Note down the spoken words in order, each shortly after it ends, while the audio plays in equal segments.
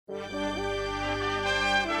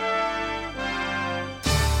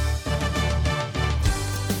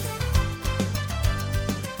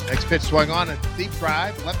1-6 pitch swung on a deep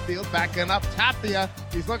drive, left field, backing up. Tapia,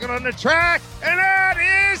 he's looking on the track, and that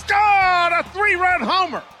is gone! A 3-run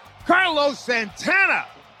homer. Carlos Santana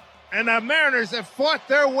and the Mariners have fought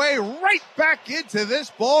their way right back into this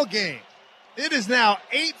ball game. It is now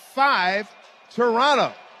 8-5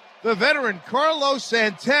 Toronto. The veteran Carlos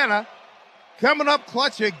Santana coming up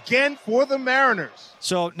clutch again for the Mariners.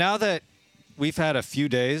 So now that we've had a few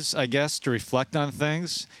days, I guess, to reflect on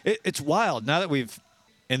things, it's wild. Now that we've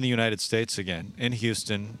in the United States again, in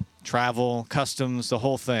Houston, travel, customs, the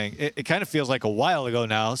whole thing, it kind of feels like a while ago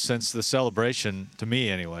now since the celebration, to me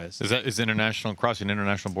anyways. Is international, crossing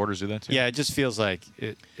international borders do that too? Yeah, it just feels like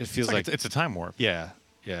it feels like it's a time warp. Yeah.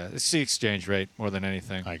 It's the exchange rate more than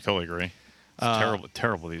anything. I totally agree. It's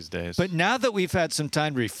terrible these days. But now that we've had some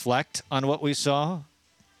time to reflect on what we saw,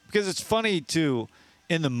 because it's funny to,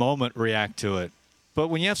 in the moment, react to it, but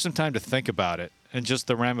when you have some time to think about it and just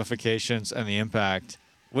the ramifications and the impact,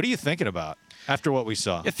 what are you thinking about after what we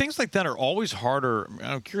saw? Yeah, things like that are always harder.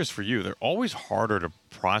 I'm curious for you. They're always harder to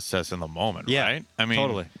process in the moment, right? I mean,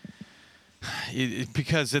 totally.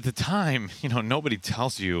 Because at the time, nobody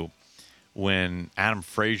tells you when Adam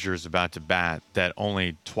Frazier is about to bat that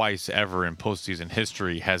only twice ever in postseason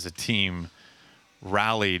history has a team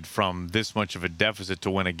rallied from this much of a deficit to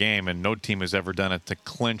win a game, and no team has ever done it to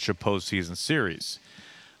clinch a postseason series.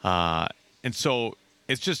 And so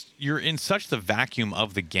it's just you're in such the vacuum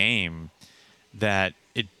of the game that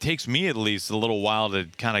it takes me at least a little while to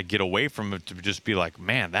kind of get away from it, to just be like,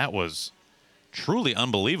 man, that was truly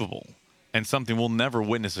unbelievable and something we'll never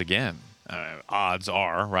witness again. Odds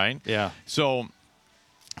are, right? Yeah. So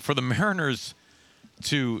for the Mariners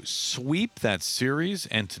to sweep that series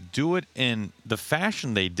and to do it in the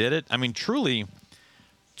fashion they did it, I mean, truly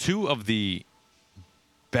two of the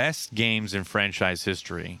best games in franchise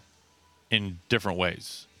history in different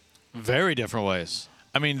ways. Very different ways.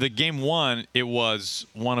 I mean, the game one, it was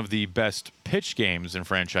one of the best pitch games in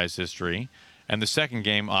franchise history. And the second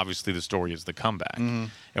game, obviously, the story is the comeback. Mm-hmm.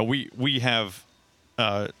 And we have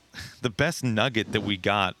the best nugget that we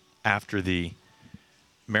got after the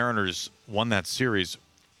Mariners won that series.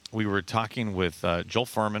 We were talking with Joel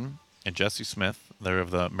Furman and Jesse Smith. They're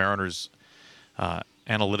of the Mariners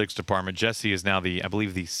analytics department. Jesse is now I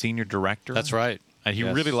believe the senior director. That's right. And he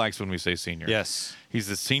really likes when we say senior. Yes. He's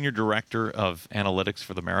the senior director of analytics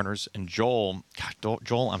for the Mariners. And Joel,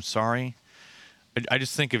 I'm sorry. I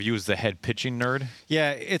just think of you as the head pitching nerd.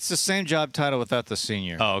 Yeah, it's the same job title without the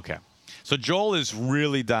senior. Oh, okay. So Joel is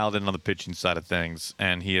really dialed in on the pitching side of things,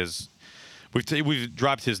 and he is. We've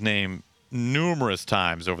dropped his name numerous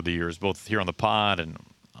times over the years, both here on the pod and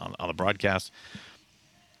on the broadcast.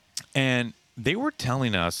 And they were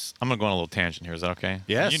telling us, I'm going to go on a little tangent here. Is that okay?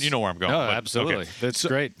 Yes. You know where I'm going. No, absolutely. Okay. That's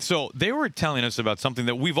great. So they were telling us about something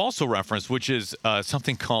that we've also referenced, which is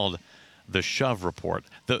something called the Shove Report.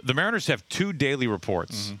 The Mariners have two daily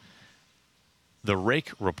reports, the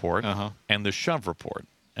Rake Report and the Shove Report.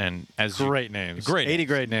 And as great names. 80 names.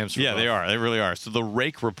 Great names. Yeah, they are. They really are. So the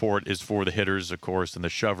Rake Report is for the hitters, of course, and the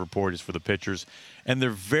Shove Report is for the pitchers. And they're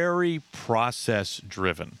very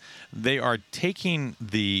process-driven. They are taking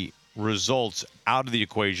the results out of the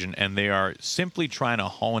equation, and they are simply trying to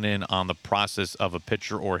hone in on the process of a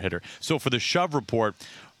pitcher or hitter. So for the Shove Report,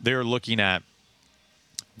 they're looking at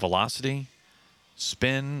velocity,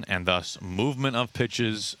 spin, and thus movement of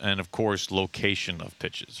pitches, and of course location of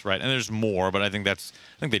pitches, right? And there's more, but I think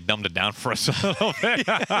they dumbed it down for us a little bit.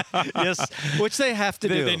 Yes, which they have to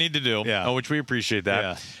do. They need to do, which we appreciate that.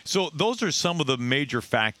 Yeah. So those are some of the major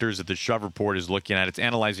factors that the Shove Report is looking at. It's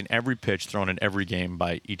analyzing every pitch thrown in every game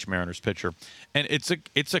by each Mariners pitcher, and it's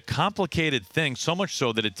a complicated thing, so much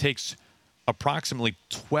so that it takes approximately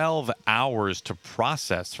 12 hours to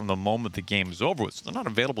process from the moment the game is over with. So they're not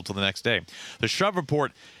available till the next day. The Shove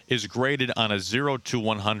Report is graded on a 0 to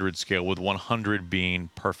 100 scale, with 100 being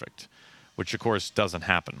perfect, which, of course, doesn't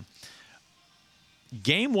happen.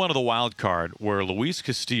 Game one of the wild card, where Luis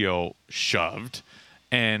Castillo shoved,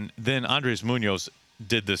 and then Andres Munoz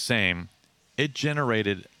did the same, it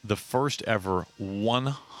generated the first ever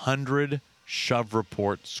 100 Shove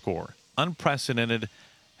Report score. Unprecedented.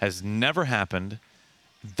 Has never happened.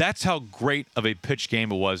 That's how great of a pitch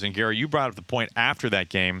game it was. And Gary, you brought up the point after that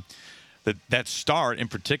game that start in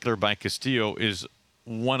particular by Castillo is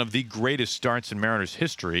one of the greatest starts in Mariners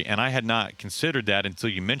history. And I had not considered that until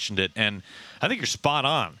you mentioned it. And I think you're spot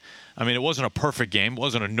on. I mean, it wasn't a perfect game. It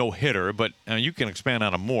wasn't a no-hitter, but you can expand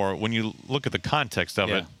on it more when you look at the context of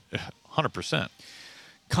it. 100%.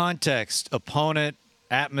 Context, opponent,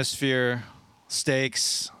 atmosphere,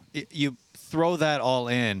 stakes. You throw that all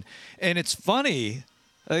in. And it's funny,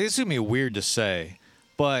 this is going to be weird to say,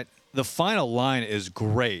 but the final line is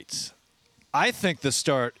great. I think the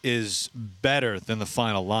start is better than the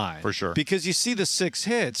final line. For sure. Because you see the 6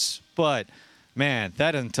 hits, but, man,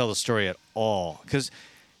 that doesn't tell the story at all. Because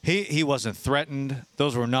he wasn't threatened.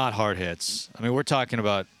 Those were not hard hits. I mean, we're talking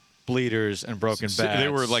about bleeders and broken backs. They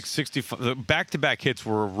were like 65. Back-to-back hits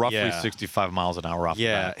were roughly 65 miles an hour off the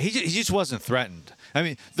bat. He just wasn't threatened. I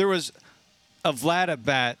mean, there was a Vlad at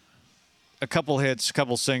bat, a couple hits, a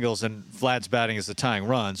couple singles, and Vlad's batting is the tying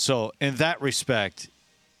run. So in that respect,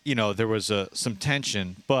 there was some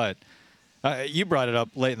tension. But you brought it up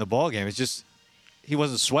late in the ballgame. It's just he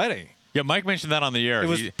wasn't sweating. Yeah, Mike mentioned that on the air. It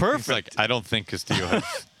was perfect. He's like, I don't think Castillo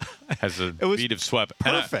has a beat of sweat.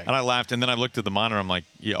 Perfect. And I laughed, and then I looked at the monitor. I'm like,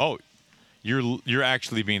 you're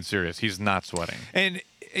actually being serious. He's not sweating. And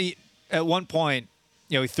at one point,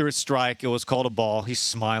 he threw a strike. It was called a ball. He's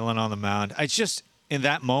smiling on the mound. It's just in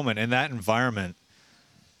that moment, in that environment,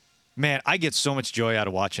 man, I get so much joy out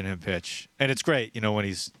of watching him pitch. And it's great, when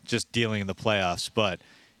he's just dealing in the playoffs. But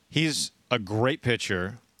he's a great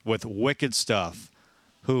pitcher with wicked stuff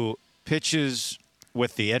who pitches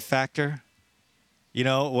with the it factor,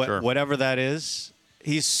 Sure. whatever that is.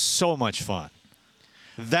 He's so much fun.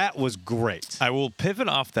 That was great. I will pivot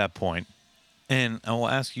off that point, and I will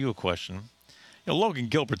ask you a question. Logan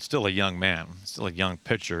Gilbert's still a young man, still a young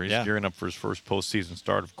pitcher. He's gearing up for his first postseason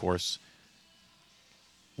start, of course.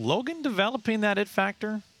 Logan developing that it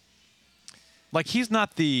factor? Like, he's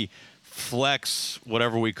not the flex,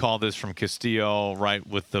 whatever we call this, from Castillo, right,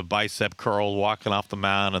 with the bicep curl walking off the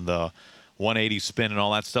mound and the 180 spin and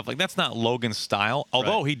all that stuff. Like, that's not Logan's style,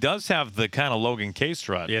 although he does have the kind of Logan K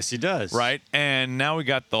strut. Yes, he does. Right? And now we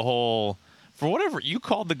got the whole, for whatever you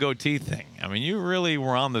called the goatee thing. I mean, you really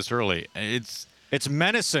were on this early. It's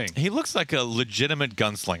menacing. He looks like a legitimate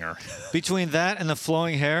gunslinger. Between that and the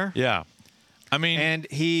flowing hair. Yeah. I mean, and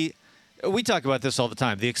we talk about this all the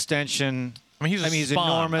time. The extension. He's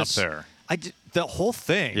enormous up there. The whole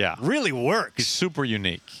thing really works. He's super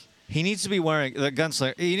unique. He needs to be wearing the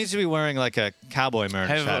gunslinger. He needs to be wearing like a cowboy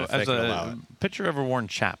Mariners hat. Has a pitcher ever worn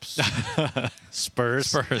chaps?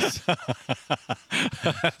 Spurs.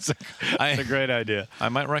 That's a great idea. I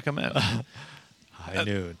might recommend. I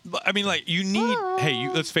knew. I mean, like, you need.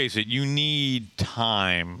 Let's face it. You need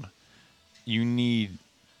time. You need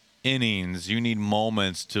innings. You need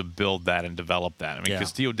moments to build that and develop that. I mean,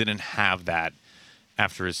 Castillo didn't have that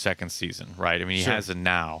after his second season, right? I mean, he has it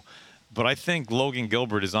now. But I think Logan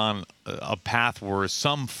Gilbert is on a path where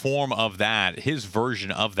some form of that, his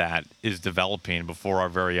version of that, is developing before our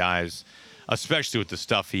very eyes, especially with the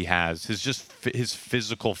stuff he has. His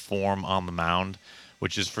physical form on the mound,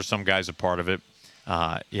 which is for some guys a part of it.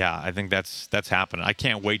 I think that's happening. I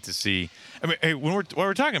can't wait to see. I mean, hey, when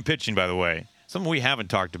we're talking pitching, by the way, something we haven't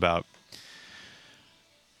talked about,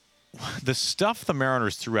 the stuff the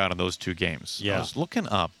Mariners threw out in those 2 games. I was looking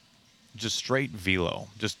up just straight velo,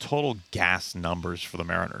 just total gas numbers for the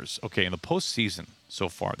Mariners. Okay, in the postseason so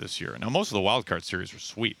far this year. Now, most of the wild card series were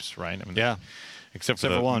sweeps, right? I mean, except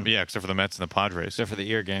for one. Yeah, except for the Mets and the Padres. Except for the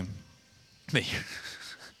ear game.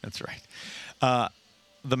 That's right.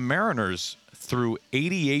 The Mariners threw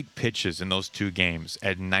 88 pitches in those 2 games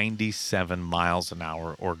at 97 miles an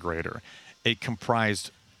hour or greater. It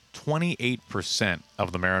comprised 28%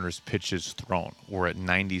 of the Mariners' pitches thrown were at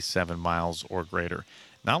 97 miles or greater.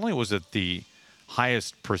 Not only was it the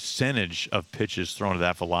highest percentage of pitches thrown at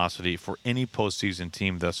that velocity for any postseason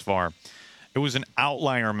team thus far, it was an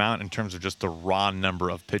outlier amount in terms of just the raw number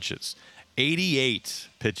of pitches. 88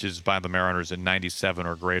 pitches by the Mariners at 97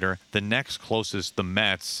 or greater. The next closest, the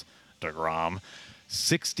Mets, DeGrom,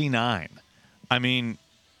 69. I mean,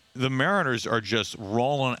 the Mariners are just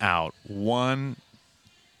rolling out one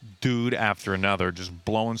dude after another, just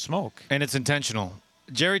blowing smoke. And it's intentional.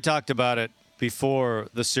 Jerry talked about it before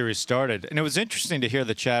the series started, and it was interesting to hear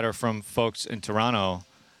the chatter from folks in Toronto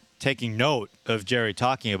taking note of Jerry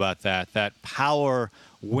talking about that power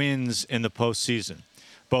wins in the postseason.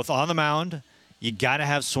 Both on the mound, you got to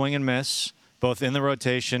have swing and miss, both in the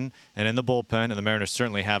rotation and in the bullpen, and the Mariners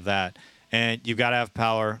certainly have that. And you've got to have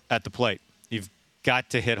power at the plate. You've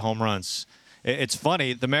got to hit home runs. It's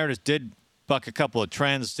funny, the Mariners did buck a couple of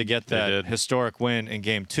trends to get that historic win in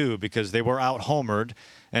Game 2 because they were out-homered,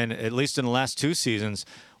 and at least in the last 2 seasons,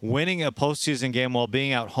 winning a postseason game while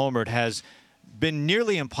being out-homered has been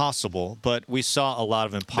nearly impossible, but we saw a lot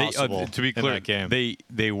of impossible to be clear, in that game.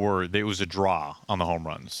 It was a draw on the home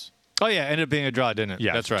runs. Oh, yeah, ended up being a draw, didn't it?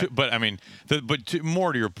 Yeah, that's right. But, I mean,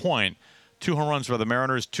 more to your point, 2 home runs by the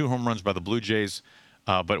Mariners, 2 home runs by the Blue Jays.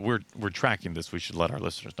 But we're tracking this. We should let our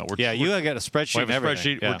listeners know. You got a spreadsheet. We have a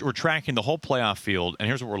spreadsheet. Yeah. We're tracking the whole playoff field, and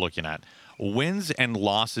here's what we're looking at: wins and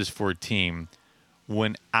losses for a team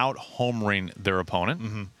when out-homering their opponent.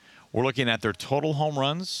 Mm-hmm. We're looking at their total home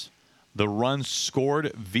runs, the runs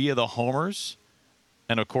scored via the homers,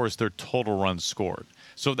 and, of course, their total runs scored.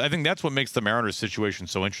 So I think that's what makes the Mariners situation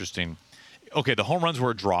so interesting. Okay, the home runs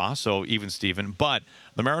were a draw, so even Steven, but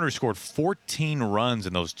the Mariners scored 14 runs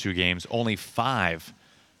in those 2 games. Only 5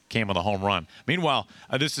 came on the home run. Meanwhile,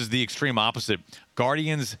 this is the extreme opposite.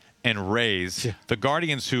 Guardians and Rays. Yeah. The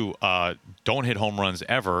Guardians, who don't hit home runs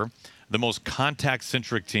ever, the most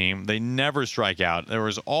contact-centric team. They never strike out. There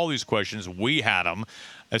was all these questions. We had them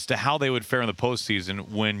as to how they would fare in the postseason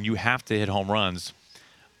when you have to hit home runs.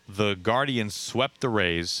 The Guardians swept the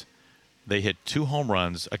Rays. They hit 2 home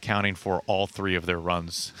runs, accounting for all 3 of their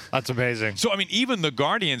runs. That's amazing. So, I mean, even the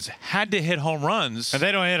Guardians had to hit home runs. And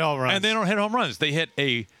they don't hit home runs. They hit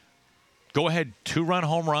a go-ahead 2-run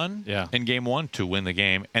home run in Game 1 to win the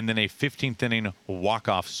game, and then a 15th inning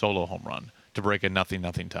walk-off solo home run to break a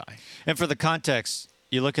 0-0 tie. And for the context,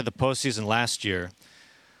 you look at the postseason last year.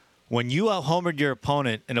 When you out-homered your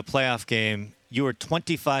opponent in a playoff game, you were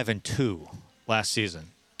 25-2 last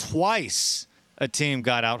season. Twice a team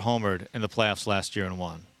got out-homered in the playoffs last year and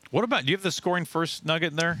won. What about, do you have the scoring first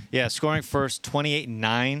nugget in there? Yeah, scoring first,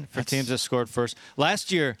 28-9 for teams that scored first.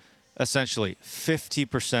 Last year, essentially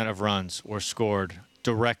 50% of runs were scored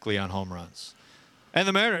directly on home runs. And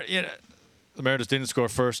the Mariners didn't score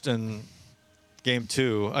first in Game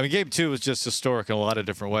 2. I mean, Game 2 was just historic in a lot of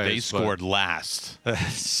different ways. They scored last.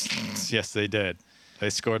 Yes, they did. They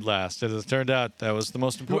scored last. As it turned out, that was the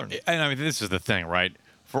most important. And I mean, this is the thing, right?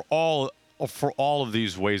 For all of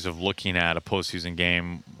these ways of looking at a postseason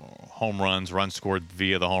game, home runs, runs scored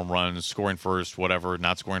via the home runs, scoring first, whatever,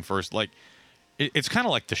 not scoring first, like it's kind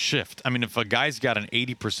of like the shift. I mean, if a guy's got an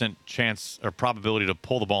 80% chance or probability to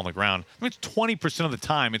pull the ball on the ground, I mean, it's 20% of the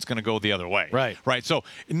time it's going to go the other way. Right. So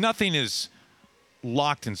nothing is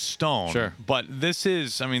locked in stone. Sure. But this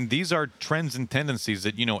is, I mean, these are trends and tendencies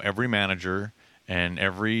that, every manager and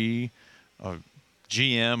every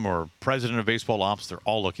GM or president of baseball ops, they're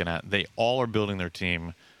all looking at. They all are building their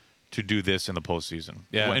team to do this in the postseason.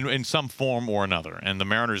 Yeah. In some form or another. And the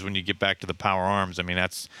Mariners, when you get back to the power arms, I mean,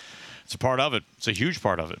 it's a part of it. It's a huge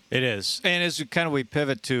part of it. It is. And as we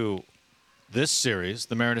pivot to this series,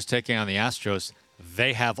 the Mariners taking on the Astros,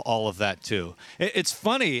 they have all of that too. It's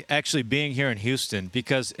funny actually being here in Houston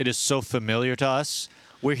because it is so familiar to us.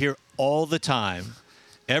 We're here all the time,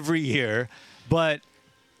 every year, but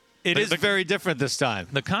it is very different this time.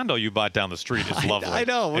 The condo you bought down the street is lovely. I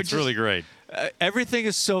know. It's really great. Everything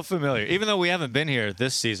is so familiar, even though we haven't been here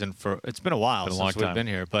this season it's been a while since we've been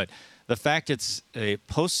here. But the fact it's a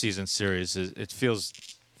postseason series, it feels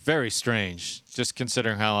very strange, just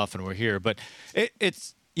considering how often we're here. But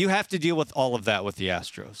it's you have to deal with all of that with the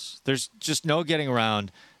Astros. There's just no getting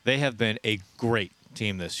around. They have been a great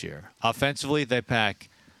team this year. Offensively, they pack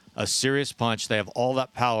a serious punch. They have all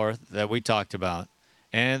that power that we talked about.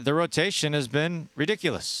 And the rotation has been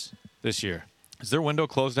ridiculous this year. Is their window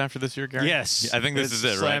closed after this year, Gary? Yes. I think this is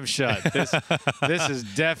it, slam right? Shut. This is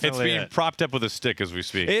definitely It's being propped up with a stick as we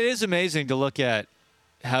speak. It is amazing to look at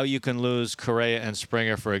how you can lose Correa and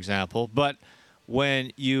Springer, for example. But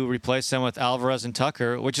when you replace them with Alvarez and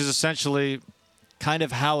Tucker, which is essentially kind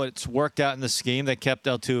of how it's worked out in the scheme. They kept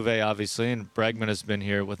Altuve, obviously, and Bregman has been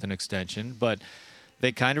here with an extension. But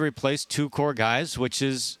they kind of replaced 2 core guys, which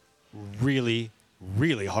is really,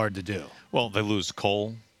 really hard to do. Well, they lose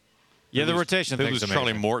Cole. Yeah, the rotation thing's amazing. They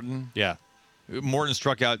lose Charlie Morton. Yeah. Morton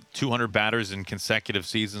struck out 200 batters in consecutive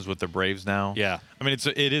seasons with the Braves now. Yeah. I mean,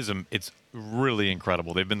 it's really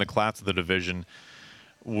incredible. They've been the class of the division,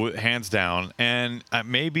 hands down. And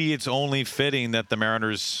maybe it's only fitting that the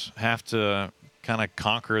Mariners have to kind of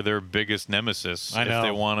conquer their biggest nemesis if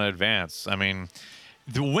they want to advance. I mean,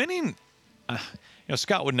 the winning,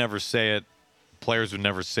 Scott would never say it. Players would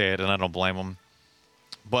never say it, and I don't blame them.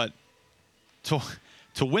 But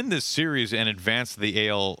to win this series and advance to the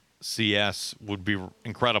ALCS would be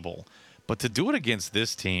incredible. But to do it against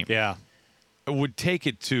this team, it would take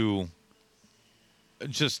it to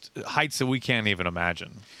just heights that we can't even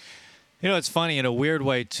imagine. It's funny in a weird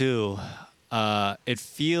way, too. It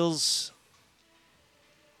feels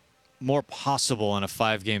more possible in a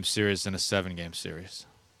 5-game series than a 7-game series.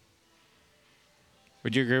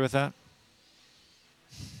 Would you agree with that?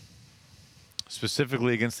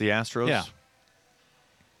 Specifically against the Astros? Yeah.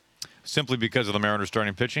 Simply because of the Mariners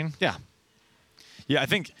starting pitching? Yeah. Yeah, I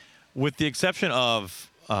think with the exception of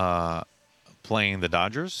playing the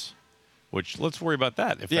Dodgers, which let's worry about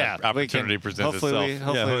that if that opportunity presents itself.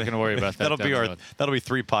 Hopefully we can worry about that. That'll be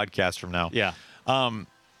 3 podcasts from now. Yeah.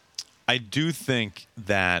 I do think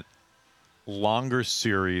that longer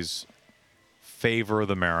series favor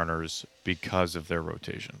the Mariners because of their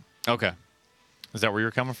rotation. Okay. Is that where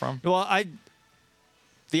you're coming from? Well,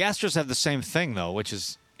 the Astros have the same thing though, which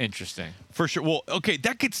is interesting. For sure. Well, okay,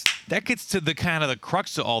 that gets to the kind of the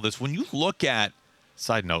crux of all this. When you look at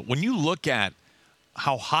when you look at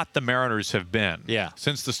how hot the Mariners have been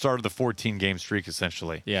since the start of the 14-game streak,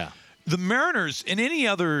 essentially. Yeah. The Mariners, in any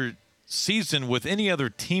other season with any other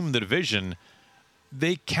team in the division,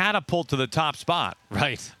 they catapult to the top spot.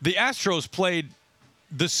 Right. The Astros played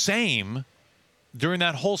the same during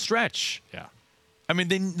that whole stretch. Yeah. I mean,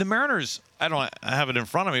 the Mariners, I have it in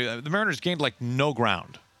front of me. The Mariners gained like no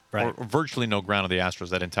ground, right, or virtually no ground of the Astros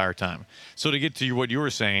that entire time. So to get to what you were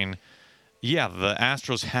saying, yeah, the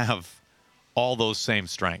Astros have all those same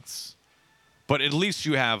strengths. But at least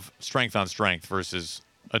you have strength on strength versus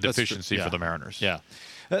a deficiency for the Mariners. Yeah.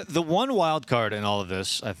 The one wild card in all of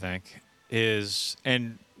this, I think, is,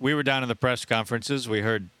 and we were down in the press conferences. We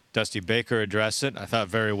heard Dusty Baker address it, I thought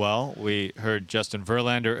very well. We heard Justin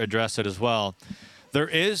Verlander address it as well. There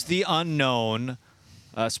is the unknown,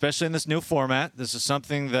 especially in this new format. This is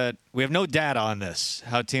something that we have no data on this,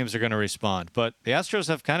 how teams are going to respond. But the Astros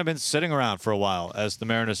have kind of been sitting around for a while as the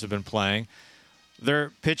Mariners have been playing.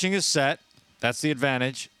 Their pitching is set. That's the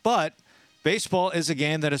advantage. But baseball is a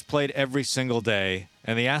game that is played every single day,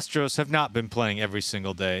 and the Astros have not been playing every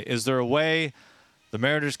single day. Is there a way the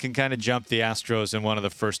Mariners can kind of jump the Astros in one of the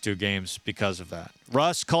first two games because of that?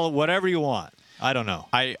 Russ, call it whatever you want. I don't know.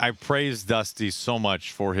 I praise Dusty so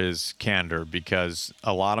much for his candor, because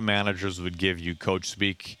a lot of managers would give you coach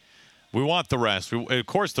speak. We want the rest. Of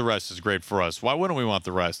course the rest is great for us. Why wouldn't we want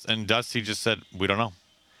the rest? And Dusty just said, we don't know.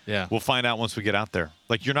 Yeah. We'll find out once we get out there.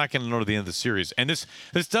 Like, you're not going to know to the end of the series. And this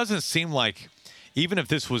doesn't seem like, even if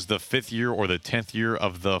this was the 5th year or the 10th year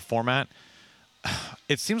of the format,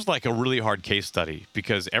 it seems like a really hard case study,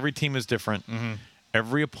 because every team is different. Mm-hmm.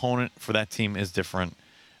 Every opponent for that team is different.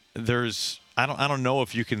 I don't know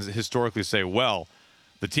if you can historically say, well,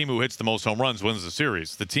 the team who hits the most home runs wins the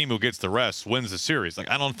series. The team who gets the rest wins the series. Like,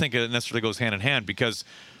 I don't think it necessarily goes hand in hand, because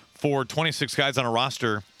for 26 guys on a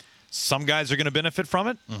roster, some guys are going to benefit from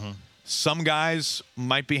it. Mm-hmm. Some guys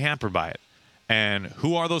might be hampered by it. And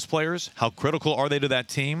who are those players? How critical are they to that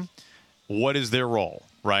team? What is their role,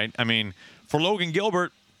 right? I mean, for Logan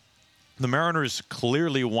Gilbert, the Mariners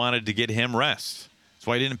clearly wanted to get him rest. That's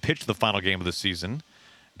why he didn't pitch the final game of the season.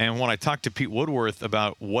 And when I talked to Pete Woodworth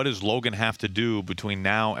about what does Logan have to do between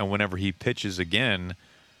now and whenever he pitches again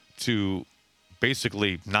to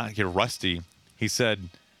basically not get rusty, he said,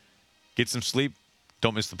 get some sleep,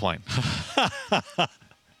 don't miss the plane.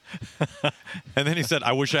 And then he said,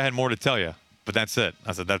 I wish I had more to tell you, but that's it.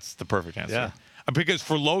 I said, that's the perfect answer. Yeah. Because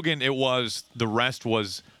for Logan, the rest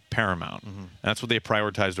was paramount. Mm-hmm. That's what they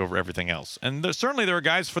prioritized over everything else. And certainly there are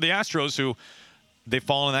guys for the Astros who they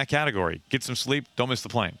fall in that category. Get some sleep, don't miss the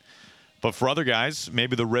plane. But for other guys,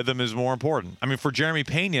 maybe the rhythm is more important. I mean, for Jeremy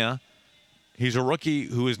Pena, he's a rookie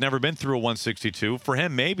who has never been through a 162. For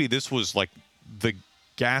him, maybe this was like the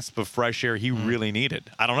gasp of fresh air he really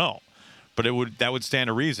needed. I don't know. But that would stand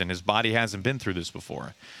to reason. His body hasn't been through this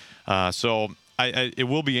before. So it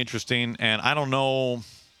will be interesting. And I don't know.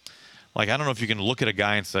 Like, I don't know if you can look at a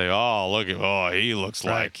guy and say, he looks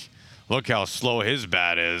like, look how slow his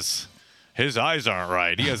bat is. His eyes aren't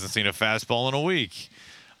right. He hasn't seen a fastball in a week.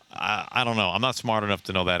 I don't know. I'm not smart enough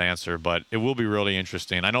to know that answer, but it will be really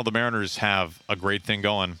interesting. I know the Mariners have a great thing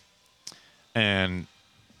going, and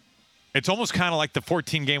it's almost kind of like the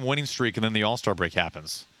 14-game winning streak, and then the All-Star break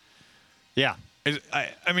happens. Yeah.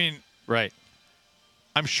 I mean, right.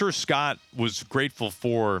 I'm sure Scott was grateful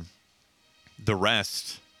for the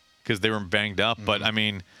rest because they were banged up, but, I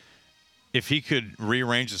mean, if he could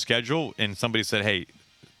rearrange the schedule and somebody said, hey,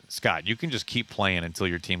 Scott, you can just keep playing until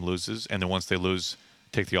your team loses, and then once they lose,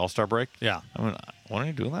 take the All-Star break. Yeah. I mean, why don't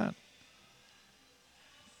you do that?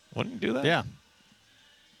 Wouldn't you do that? Yeah.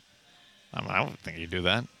 I don't think you do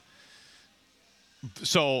that.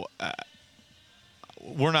 So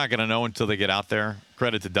we're not going to know until they get out there.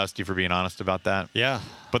 Credit to Dusty for being honest about that. Yeah.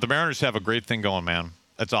 But the Mariners have a great thing going, man.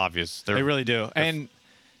 That's obvious. They really do. And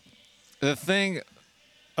the thing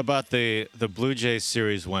about the Blue Jays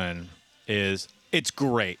series win is it's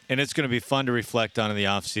great, and it's going to be fun to reflect on in the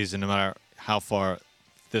offseason no matter how far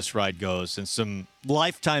this ride goes. And some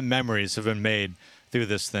lifetime memories have been made through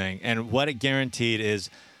this thing. And what it guaranteed is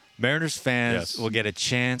Mariners fans will get a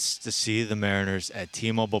chance to see the Mariners at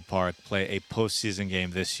T-Mobile Park play a postseason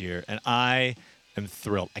game this year. And I am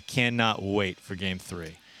thrilled. I cannot wait for Game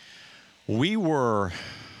 3. We were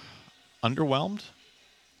underwhelmed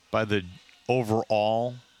by the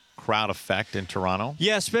overall crowd effect in Toronto?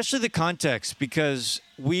 Yeah, especially the context, because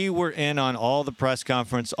we were in on all the press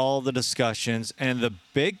conference, all the discussions, and the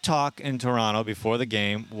big talk in Toronto before the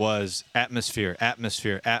game was atmosphere,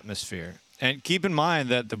 atmosphere, atmosphere. And keep in mind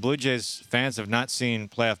that the Blue Jays fans have not seen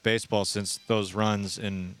playoff baseball since those runs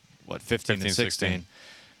in, 15 and 16.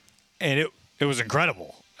 And it was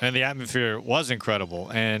incredible. And the atmosphere was incredible.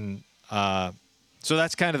 And so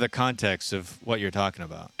that's kind of the context of what you're talking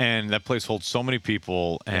about. And that place holds so many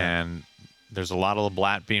people, and there's a lot of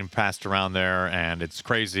LeBlat being passed around there, and it's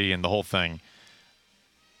crazy and the whole thing.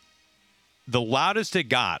 The loudest it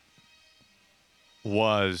got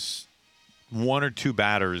was one or two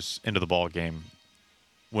batters into the ball game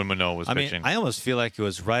when Manoah was pitching. I almost feel like it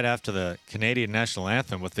was right after the Canadian national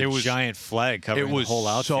anthem with the giant flag covering the whole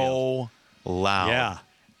outfield. It was so loud. Yeah.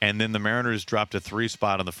 And then the Mariners dropped a 3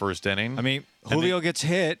 spot in the first inning. I mean, Julio gets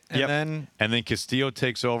hit, and then Castillo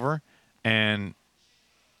takes over, and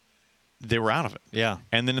they were out of it. Yeah.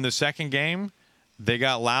 And then in the second game, they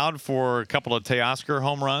got loud for a couple of Teoscar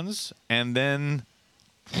home runs, and then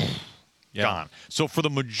gone. So for the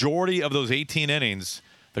majority of those 18 innings,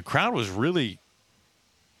 the crowd was really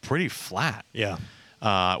pretty flat. Yeah.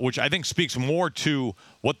 Which I think speaks more to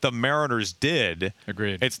what the Mariners did.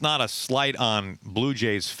 Agreed. It's not a slight on Blue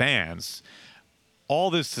Jays fans.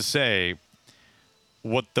 All this to say,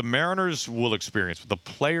 what the Mariners will experience, what the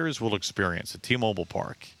players will experience at T-Mobile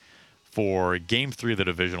Park for Game 3 of the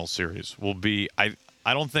divisional series will be, I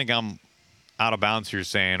don't think I'm out of bounds here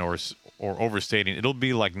saying or overstating, it'll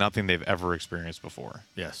be like nothing they've ever experienced before.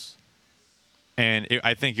 Yes. And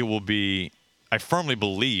I think it will be, I firmly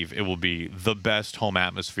believe it will be the best home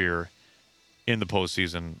atmosphere in the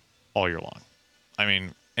postseason all year long. I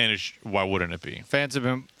mean, and why wouldn't it be?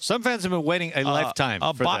 Some fans have been waiting a lifetime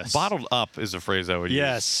for this. Bottled up is a phrase I would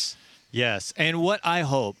use. Yes. And what I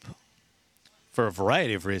hope, for a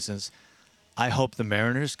variety of reasons, I hope the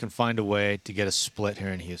Mariners can find a way to get a split here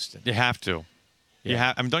in Houston. You have to.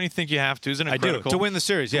 Yeah. Don't you think you have to? Isn't it critical? I do. To win the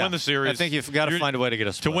series, To win the series. I think you've got to find a way to get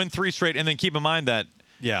a split. To win 3 straight, and then keep in mind that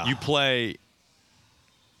you play –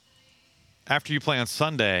 after you play on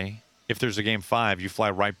Sunday, if there's a Game 5, you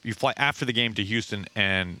fly after the game to Houston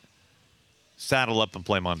and saddle up and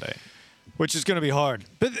play Monday. Which is going to be hard.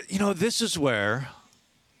 But, this is where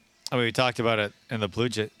 – we talked about it in the Blue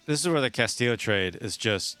Jays. This is where the Castillo trade is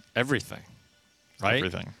just everything, right?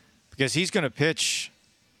 Everything. Because he's going to pitch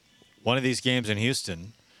one of these games in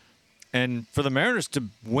Houston. And for the Mariners to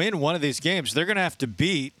win one of these games, they're going to have to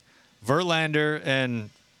beat Verlander and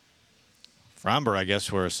Framber, I guess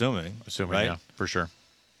we're assuming. Right? Yeah, for sure.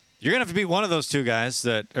 You're going to have to beat one of those two guys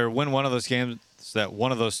or win one of those games that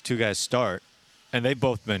one of those two guys start. And they've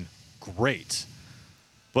both been great.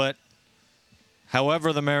 But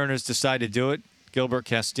however the Mariners decide to do it, Gilbert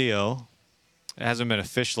Castillo, it hasn't been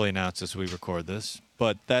officially announced as we record this,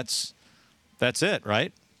 but that's it,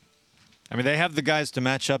 right? I mean, they have the guys to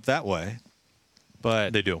match up that way,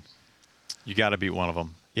 but they do. You got to beat one of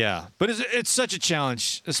them. Yeah, but it's such a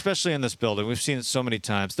challenge, especially in this building. We've seen it so many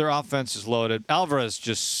times. Their offense is loaded.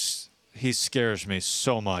 Alvarez he scares me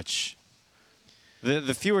so much.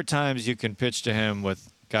 The fewer times you can pitch to him with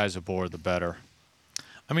guys aboard, the better.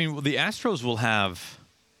 I mean, the Astros will have.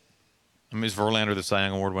 Is Verlander the Cy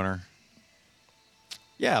Young Award winner?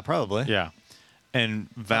 Yeah, probably. Yeah, and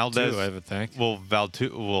Valdez, I would think.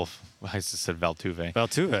 I just said Valtuve.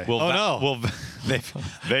 Valtuve.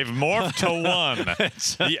 They've morphed to one.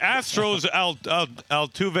 The Astros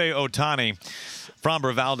Altuve Ohtani,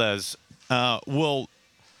 Framber Valdez. Will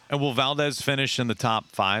Valdez finish in the top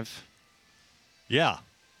 5? Yeah.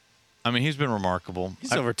 I mean, he's been remarkable.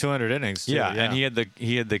 He's over 200 innings. Too. Yeah, and he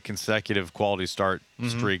had the consecutive quality start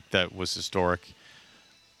streak that was historic.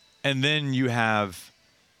 And then you have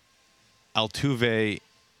Altuve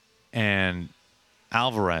and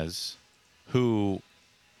Alvarez, who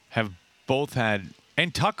have both had,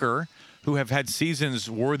 and Tucker, who have had seasons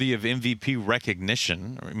worthy of MVP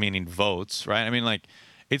recognition, meaning votes, right? I mean, like,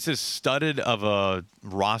 it's as studded of a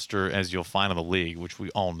roster as you'll find in the league, which we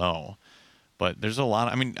all know. But there's a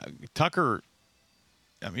lot. Tucker,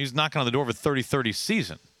 he's knocking on the door of a 30-30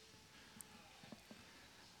 season.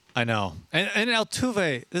 I know. And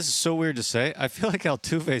Altuve, this is so weird to say. I feel like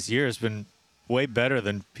Altuve's year has been way better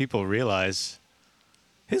than people realize.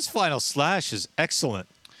 His final slash is excellent.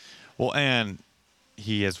 Well, and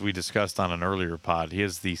he, as we discussed on an earlier pod, he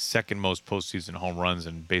has the second most postseason home runs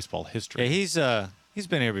in baseball history. Yeah, he's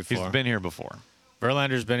been here before. He's been here before.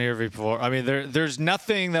 Verlander's been here before. I mean, there's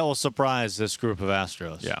nothing that will surprise this group of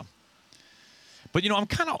Astros. Yeah. But, I'm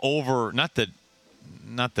kind of over, not that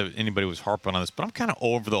anybody was harping on this, but I'm kind of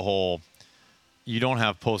over the whole you don't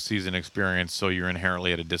have postseason experience, so you're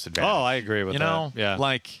inherently at a disadvantage. Oh, I agree with you that. know, Yeah.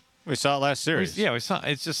 like We saw it last series. we saw.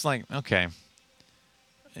 It's just like, okay,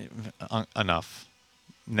 enough.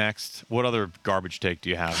 Next, what other garbage take do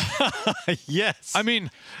you have? Yes. I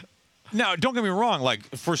mean, now don't get me wrong. Like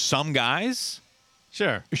for some guys,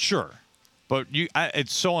 sure. but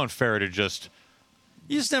it's so unfair to just.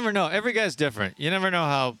 You just never know. Every guy's different. You never know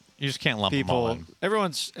how You just can't lump them all people.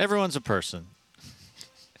 in. Everyone's a person,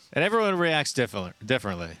 and everyone reacts differently.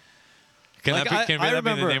 Can Like, that be I the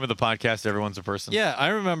remember- name of the podcast? Everyone's a person. Yeah, I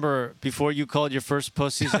remember before you called your first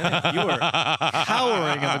postseason, inning, you were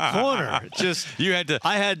cowering in the corner. Just You had to.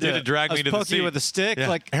 I had you to had to drag I was me to the poking you seat with a stick. Yeah.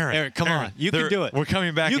 Like Aaron, come on, you can do it. We're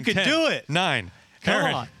coming back. You in can 10, do it. 9. Come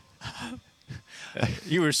Aaron, on.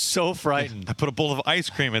 You were so frightened. I put a bowl of ice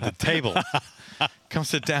cream at the table. Come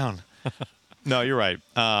sit down. No, you're right.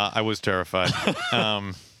 I was terrified.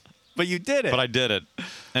 But you did it. But I did it.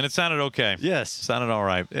 And it sounded okay. Yes. Sounded all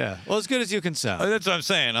right. Yeah. Well, as good as you can sound. That's what I'm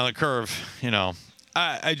saying. On the curve,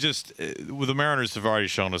 I just the Mariners have already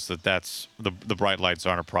shown us that that's the bright lights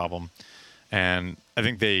aren't a problem. And I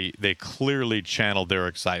think they clearly channeled their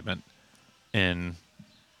excitement in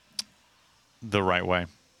the right way.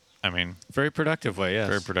 I mean, Very productive way, yes.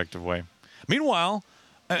 very productive way. Meanwhile,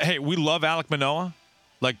 hey, we love Alek Manoah.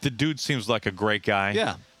 Like, the dude seems like a great guy.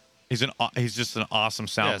 Yeah. He's just an awesome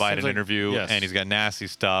Yeah, soundbite seems and like- interview, yes. and he's got nasty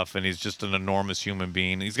stuff, and he's just an enormous human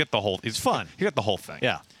being. He's got the whole. He's fun. He got the whole thing.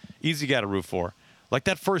 Yeah. Easy guy to root for. Like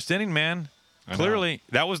that first inning, man. I know. Clearly,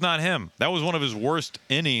 that was not him. That was one of his worst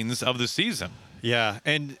innings of the season. Yeah,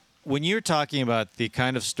 and when you're talking about the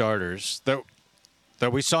kind of starters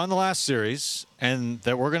that we saw in the last series and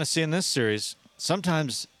that we're going to see in this series,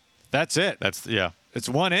 sometimes that's it. It's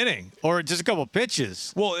one inning or just a couple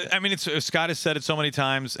pitches. Well, I mean, Scott has said it so many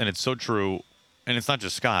times, and it's so true. And it's not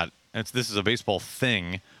just Scott. This is a baseball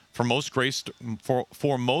thing. For most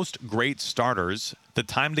great starters, the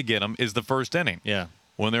time to get them is the first inning. Yeah.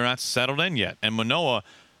 When they're not settled in yet. And Manoah,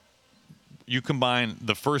 you combine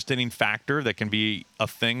the first inning factor that can be a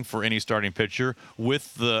thing for any starting pitcher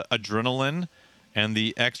with the adrenaline and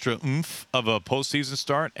the extra oomph of a postseason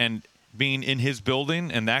start and being in his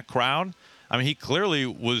building and that crowd. I mean, he clearly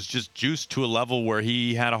was just juiced to a level where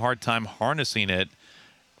he had a hard time harnessing it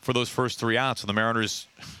for those first 3 outs. And the Mariners,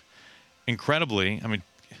 incredibly, I mean,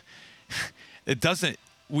 it doesn't.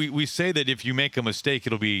 We say that if you make a mistake,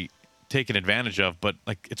 it'll be taken advantage of, but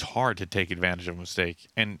like it's hard to take advantage of a mistake.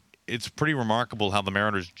 And it's pretty remarkable how the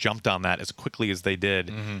Mariners jumped on that as quickly as they did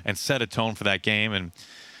and set a tone for that game. And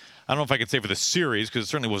I don't know if I could say for the series because it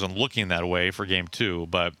certainly wasn't looking that way for Game 2.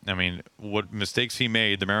 But I mean, what mistakes he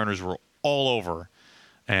made, the Mariners were all over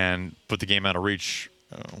and put the game out of reach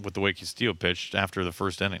with the way Castillo pitched after the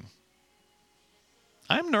first inning.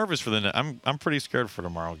 I'm nervous for I'm pretty scared for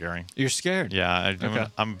tomorrow, Gary. You're scared. Yeah, Okay.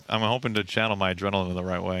 I'm hoping to channel my adrenaline in the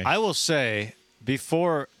right way. I will say,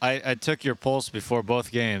 before I took your pulse before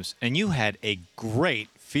both games, and you had a great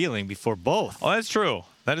feeling before both. Oh, that's true.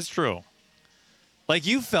 That is true. Like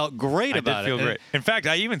you felt great I about did feel it. great. In fact,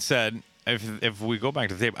 I even said if we go back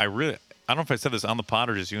to the tape, I don't know if I said this on the pod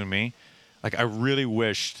or just you and me. Like I really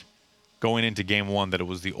wished going into Game 1 that it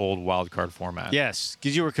was the old wild card format. Yes,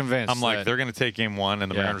 because you were convinced. I'm like that- they're going to take Game 1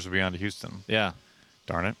 and the Yeah. Mariners will be on to Houston. Yeah.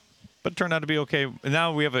 Darn it. But it turned out to be okay.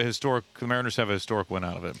 Now we have the Mariners have a historic win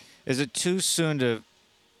out of it. Is it too soon to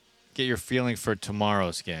get your feeling for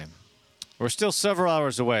tomorrow's game? We're still several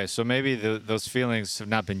hours away, so maybe those feelings have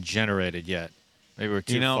not been generated yet. Maybe we're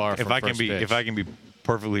too far from if I can first be pitch. if I can be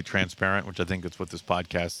perfectly transparent, which I think is what this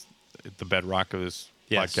podcast, the bedrock of this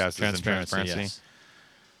Yes, podcast is in transparency. yes.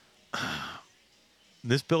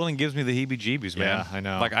 This building gives me the heebie-jeebies, man. Yeah, I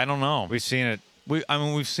know. Like I don't know. We've seen it. We've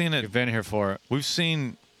seen it. We've been here for it. We've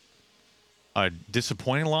seen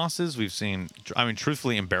disappointing losses. We've seen,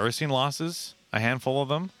 truthfully embarrassing losses. A handful of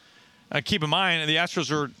them. Keep in mind, the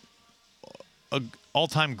Astros are an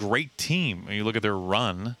all-time great team when you look at their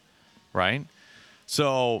run, right?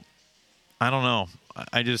 So, I don't know.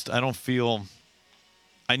 I don't feel.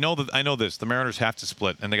 I know this. The Mariners have to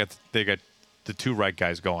split, and they got the two right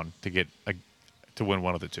guys going to get to win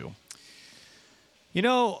one of the two. You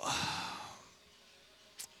know,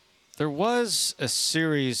 there was a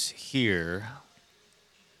series here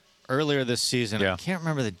earlier this season. Yeah. I can't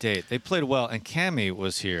remember the date. They played well, and Cammy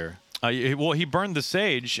was here. Well, he burned the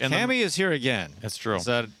sage, and Cammy is here again. That's true. Is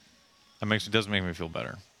that does make me feel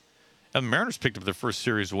better. And the Mariners picked up their first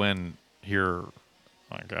series win here,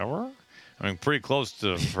 like ever. I mean, pretty close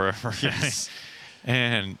to forever. Yes.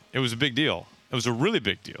 And it was a big deal. It was a really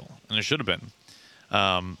big deal, and it should have been.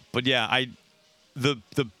 But yeah, the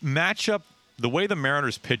matchup, the way the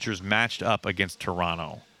Mariners pitchers matched up against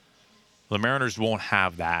Toronto, The Mariners won't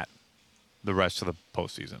have that the rest of the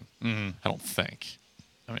postseason. Mm-hmm. I don't think.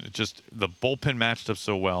 I mean, it just the bullpen matched up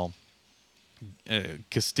so well.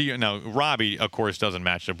 Castillo, now Robbie, of course, doesn't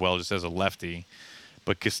match up well just as a lefty,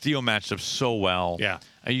 but Castillo matched up so well. Yeah.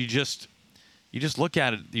 And you just look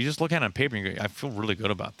at it. You just look at it on paper and you go, I feel really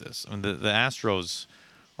good about this. I mean, the Astros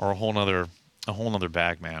are a whole nother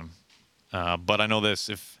bag, man. But I know this: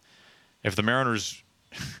 if the Mariners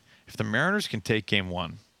can take Game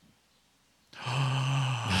 1.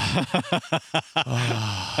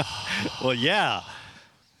 Well, yeah.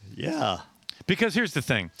 Because here's the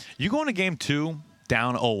thing. You go into Game 2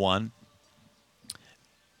 down 0-1,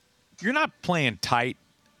 you're not playing tight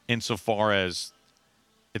insofar as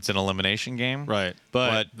it's an elimination game. Right.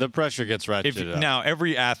 But the pressure gets ratcheted up. Now,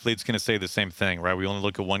 every athlete's going to say the same thing, right? We only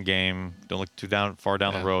look at one game. Don't look too far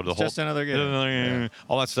down the road. It's just another game. Yeah.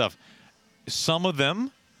 All that stuff. Some of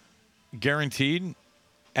them, guaranteed,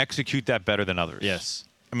 execute that better than others. Yes.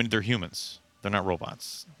 I mean, they're humans. They're not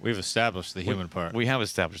robots. We've established the human part. We have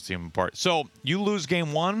established the human part. So you lose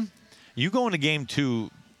Game 1, you go into Game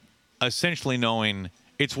 2 essentially knowing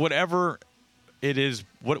it's whatever it is.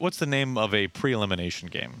 What's the name of a pre-elimination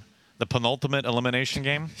game? The penultimate elimination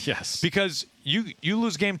game? Yes. Because you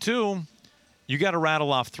lose Game 2, you got to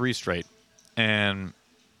rattle off 3 straight. And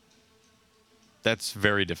that's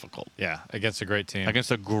very difficult. Yeah, against a great team.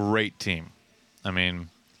 Against a great team. I mean,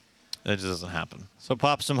 that just doesn't happen. So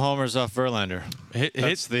pop some homers off Verlander.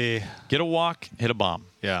 Get a walk, hit a bomb.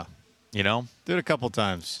 Yeah. You know? Do it a couple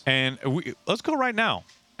times. And let's go right now.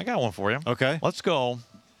 I got one for you. Okay. Let's go.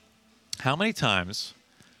 How many times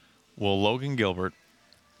will Logan Gilbert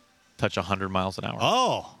touch 100 miles an hour?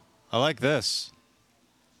 Oh, I like this.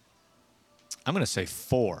 I'm going to say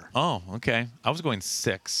 4. Oh, okay. I was going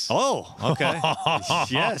 6. Oh, okay.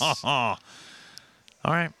 Yes. All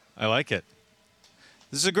right. I like it.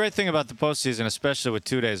 This is a great thing about the postseason, especially with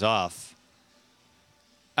 2 days off.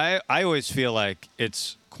 I always feel like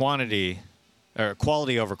it's quantity or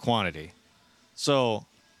quality over quantity. So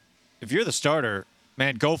if you're the starter,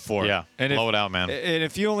 man, go for it. Yeah, blow it out, man. And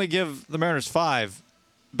if you only give the Mariners 5,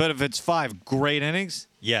 but if it's 5 great innings,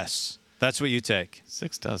 yes, that's what you take.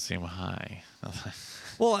 6 does seem high.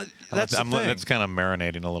 Well, that's the thing. That's kind of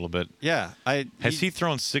marinating a little bit. Yeah. Has he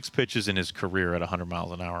thrown 6 pitches in his career at 100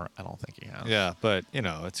 miles an hour? I don't think he has. Yeah, but,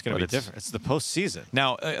 it's going to be different. It's the postseason.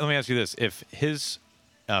 Now, let me ask you this. If his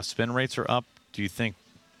spin rates are up, do you think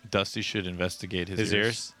Dusty should investigate his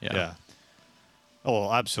ears? Yeah. Oh,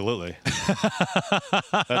 well, absolutely.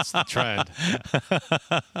 That's the trend.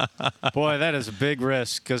 Boy, that is a big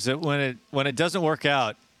risk because when it doesn't work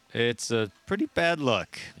out, it's a pretty bad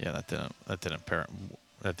look. Yeah, that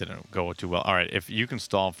didn't go too well. All right, if you can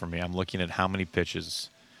stall for me, I'm looking at how many pitches.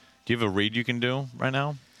 Do you have a read you can do right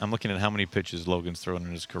now? I'm looking at how many pitches Logan's thrown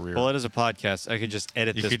in his career. Well, it is a podcast. I could just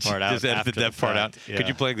edit this part out. Just edit that part out. Yeah. Could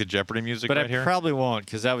you play the Jeopardy music but right here? But I probably won't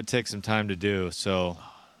because that would take some time to do. So,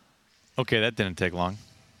 okay, that didn't take long.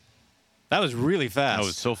 That was really fast. That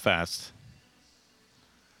was so fast.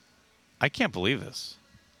 I can't believe this.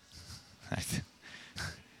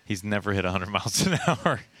 He's never hit 100 miles an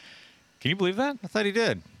hour. Can you believe that? I thought he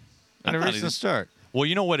did. In a recent start. Well,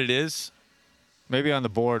 you know what it is? Maybe on the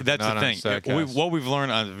board. That's but the not thing. What we've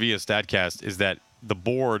learned via StatCast is that the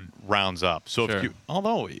board rounds up. So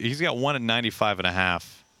although he's got 1 at 95.5,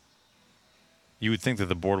 you would think that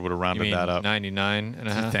the board would have rounded that up.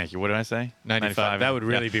 99.5. Thank you. What did I say? 95. That would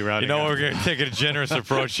really be rounding. You know, up. we're going to take a generous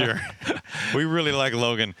approach here. We really like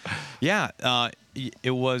Logan. Yeah,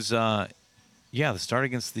 it was. The start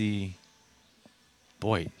against the.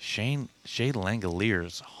 Boy, Shea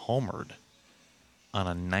Langoliers homered on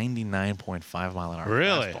a 99.5 mile an hour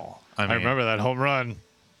fastball. I remember that home run.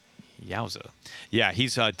 Yowza. Yeah,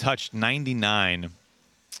 he's touched 99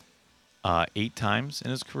 8 times in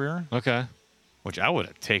his career. Okay. Which I would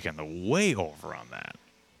have taken the way over on that.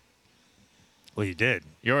 Well, you did.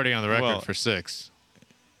 You're already on the record for 6.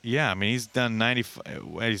 Yeah, I mean, he's done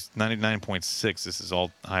 99.6. This is all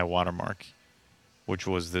high watermark, which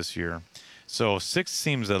was this year. So 6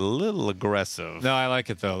 seems a little aggressive. No, I like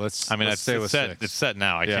it though. Let's stay with 6. It's set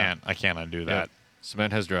now. I can't undo that.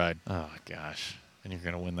 Cement has dried. Oh gosh, and you're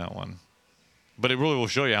gonna win that one. But it really will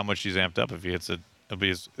show you how much he's amped up if he hits it. It'll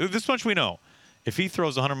be this much we know. If he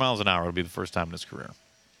throws 100 miles an hour, it'll be the first time in his career.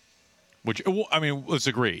 Which I mean, let's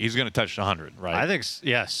agree, he's gonna touch 100, right? I think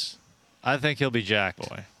yes. I think he'll be jacked.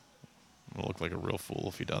 Boy, he'll look like a real fool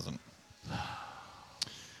if he doesn't.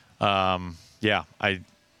 Yeah, I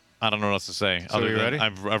don't know what else to say. So you ready?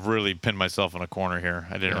 I've really pinned myself in a corner here.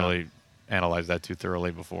 I didn't really analyze that too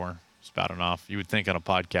thoroughly before spouting off. You would think on a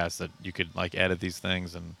podcast that you could like edit these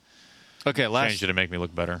things and change it to make me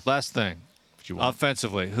look better. Last thing. what you want.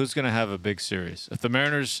 Offensively, who's going to have a big series? If the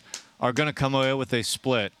Mariners are going to come away with a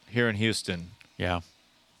split here in Houston, Yeah.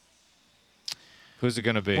 who's it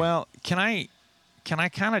going to be? Well, can I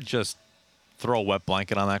kind of just throw a wet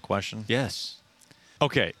blanket on that question? yes.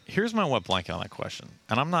 Okay, here's my wet blanket on that question.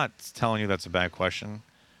 And I'm not telling you that's a bad question,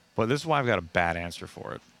 but this is why I've got a bad answer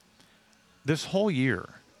for it. This whole year,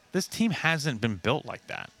 this team hasn't been built like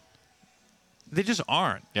that. They just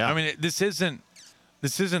aren't. Yeah. I mean, this isn't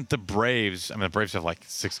the Braves. I mean, the Braves have like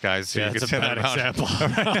 6 guys. So Yeah, you it's could a say bad that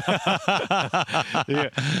about.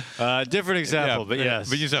 example. Different example, but yes.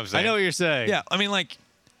 But you see what I'm saying. I know what you're saying. Yeah, I mean, like,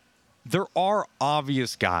 there are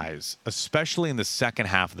obvious guys, especially in the second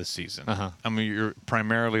half of the season. Uh-huh. I mean, you're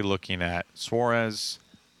primarily looking at Suarez,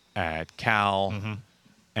 at Cal,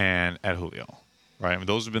 and at Julio, right? I mean,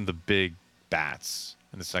 those have been the big bats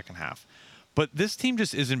in the second half. But this team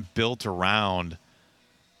just isn't built around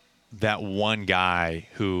that one guy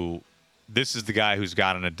who, this is the guy who's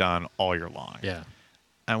gotten it done all year long. Yeah.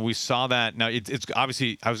 And we saw that. Now, it's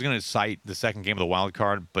obviously, I was going to cite the second game of the wild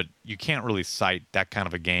card, but you can't really cite that kind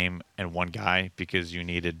of a game and one guy because you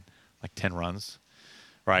needed like 10 runs,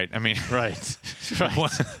 right? I mean, Right.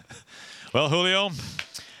 Well, Julio,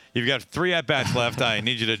 you've got 3 at-bats left. I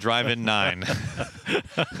need you to drive in 9.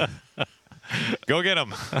 Go get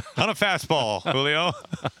him on a fastball, Julio.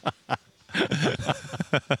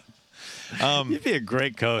 You'd be a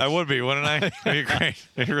great coach. I would be, wouldn't I? It'd be great.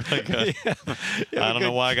 It'd be really good. I don't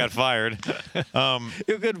know why I got fired. You have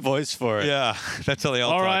a good voice for it. Yeah, that's how they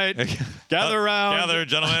all All talk. right. Gather around. Gather,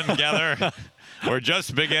 gentlemen, gather. We're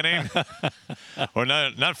just beginning. We're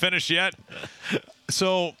not finished yet.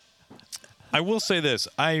 So I will say this.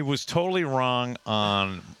 I was totally wrong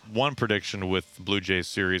on one prediction with the Blue Jays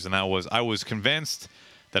series, and that was I was convinced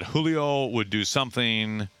that Julio would do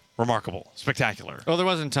something remarkable, spectacular. Oh, there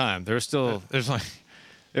wasn't time. There was still, There's like,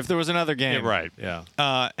 if there was another game. yeah, right.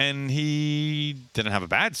 Yeah. And he didn't have a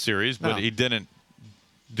bad series, but No. he didn't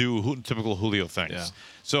do typical Julio things. Yeah.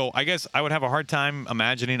 So I guess I would have a hard time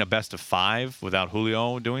imagining a best of 5 without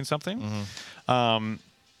Julio doing something. Mm-hmm.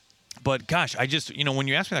 But gosh, I just, when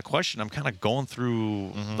you ask me that question, I'm kind of going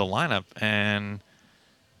through the lineup, and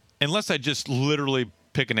unless I just literally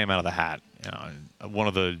pick a name out of the hat, one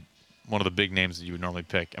of the big names that you would normally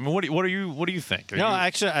pick. I mean, what do you think? No,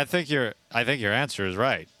 actually, I think your answer is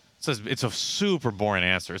right. It's a super boring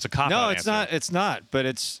answer. It's a cop-out No, answer. it's not. It's not. But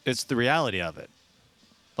it's the reality of it.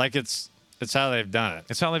 Like it's how they've done it.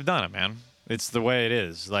 It's how they've done it, man. It's the way it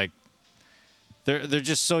is. Like they're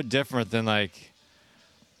just so different than like.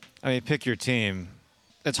 I mean, pick your team.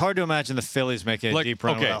 It's hard to imagine the Phillies making a deep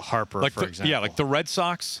run without Harper, for example. Yeah, like the Red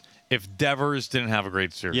Sox. If Devers didn't have a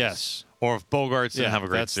great series, Yes. or if Bogarts didn't Yeah, have a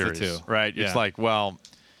great that's the series, two. right? Yeah. It's like, well,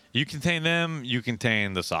 you contain them, you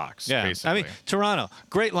contain the Sox. Yeah, basically. I mean Toronto,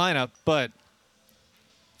 great lineup, but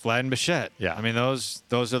Vlad and Bichette. Yeah. I mean those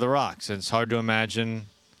are the rocks, and it's hard to imagine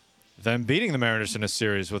them beating the Mariners in a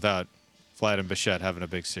series without Vlad and Bichette having a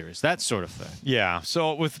big series. That sort of thing. yeah.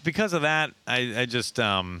 So because of that, I just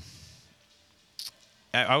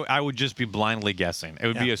I would just be blindly guessing. It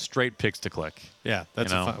would be Yeah. a straight picks to click, Yeah,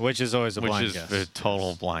 that's know, which is always a which blind is guess. a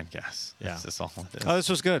total blind guess. Yeah. That's just all it is. Oh, this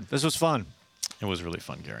was good. This was fun. It was really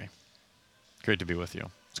fun, Gary. Great to be with you.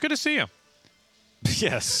 It's good to see you.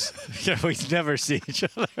 Yes. Yeah, we never see each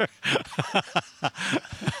other.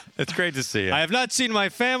 It's great to see you. I have not seen my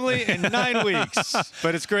family in 9 weeks,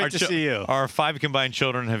 but it's great to see you. Our 5 combined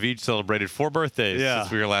children have each celebrated 4 birthdays Yeah.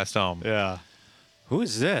 since we were last home. Yeah. Who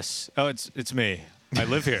is this? Oh, it's me. I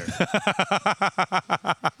live here.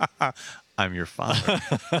 I'm your father.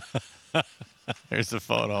 Here's the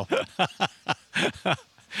photo.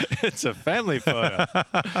 It's a family photo.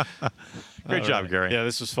 Great job, Gary. Yeah,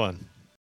 this was fun.